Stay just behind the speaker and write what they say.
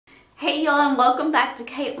Hey y'all, and welcome back to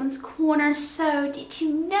Caitlyn's Corner. So, did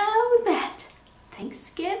you know that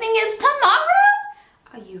Thanksgiving is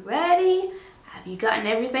tomorrow? Are you ready? Have you gotten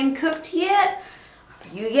everything cooked yet?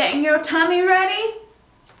 Are you getting your tummy ready?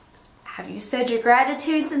 Have you said your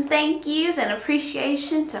gratitudes and thank yous and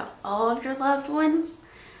appreciation to all of your loved ones?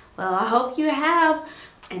 Well, I hope you have.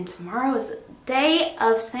 And tomorrow is a day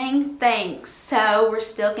of saying thanks. So we're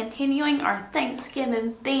still continuing our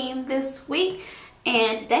Thanksgiving theme this week.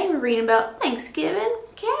 And today we're reading about Thanksgiving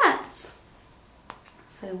cats.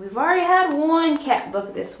 So we've already had one cat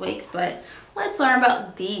book this week, but let's learn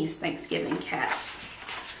about these Thanksgiving cats.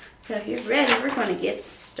 So if you're ready, we're going to get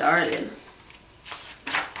started.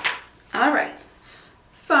 Alright.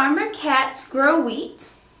 Farmer cats grow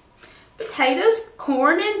wheat, potatoes,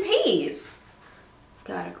 corn, and peas.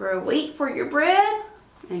 Gotta grow wheat for your bread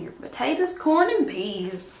and your potatoes, corn, and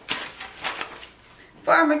peas.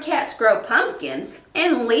 Farmer cats grow pumpkins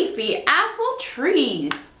and leafy apple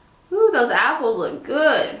trees. Ooh, those apples look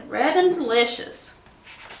good, red and delicious.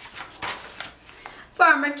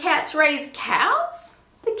 Farmer cats raise cows.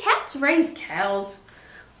 The cats raise cows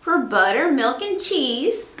for butter, milk, and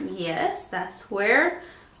cheese. Yes, that's where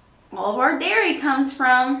all of our dairy comes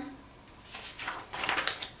from.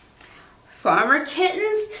 Farmer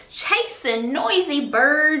kittens chasing noisy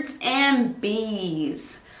birds and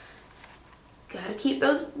bees. Gotta keep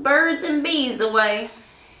those birds and bees away.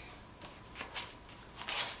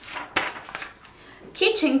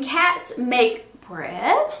 Kitchen cats make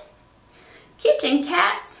bread. Kitchen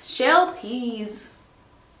cats shell peas.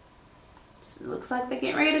 So it looks like they're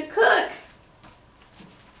getting ready to cook.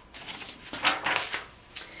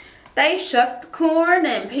 They shuck the corn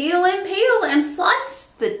and peel and slice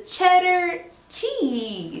the cheddar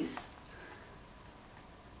cheese.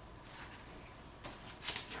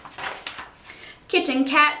 Kitchen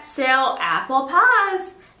cats sell apple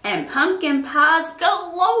pies and pumpkin pies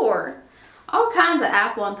galore. All kinds of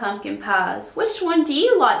apple and pumpkin pies. Which one do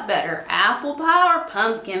you like better, apple pie or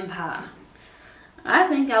pumpkin pie? I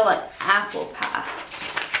think I like apple pie.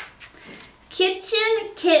 Kitchen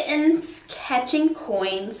kittens catching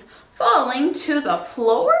coins falling to the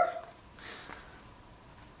floor.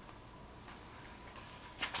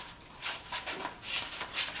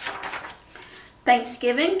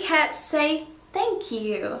 Thanksgiving cats say thank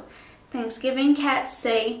you. Thanksgiving cats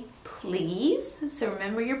say please. So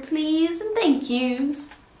remember your please and thank yous.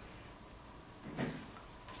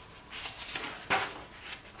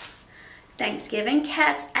 Thanksgiving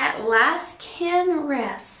cats at last can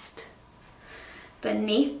rest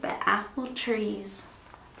beneath the apple trees.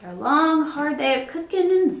 After a long, hard day of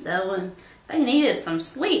cooking and selling, they needed some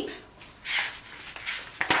sleep.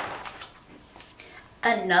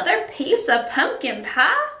 Another piece of pumpkin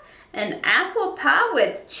pie and apple pie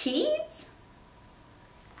with cheese?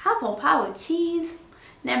 Apple pie with cheese?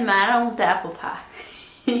 Never mind, I don't want the apple pie.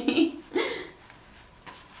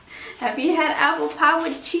 Have you had apple pie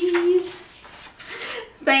with cheese?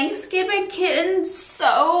 Thanksgiving kittens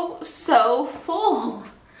so full.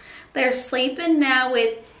 They're sleeping now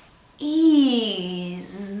with ease.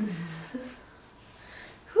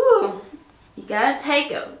 Whew. You gotta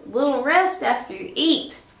take a little rest after you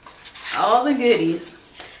eat all the goodies.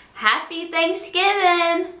 Happy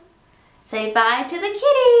Thanksgiving! Say bye to the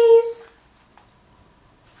kitties.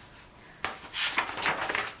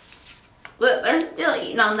 Look, they're still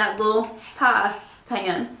eating on that little pie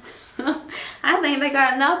pan. I think they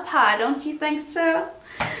got enough pie, don't you think so?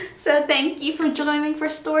 So thank you for joining me for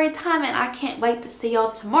story time, and I can't wait to see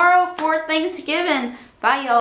y'all tomorrow for Thanksgiving. Bye y'all.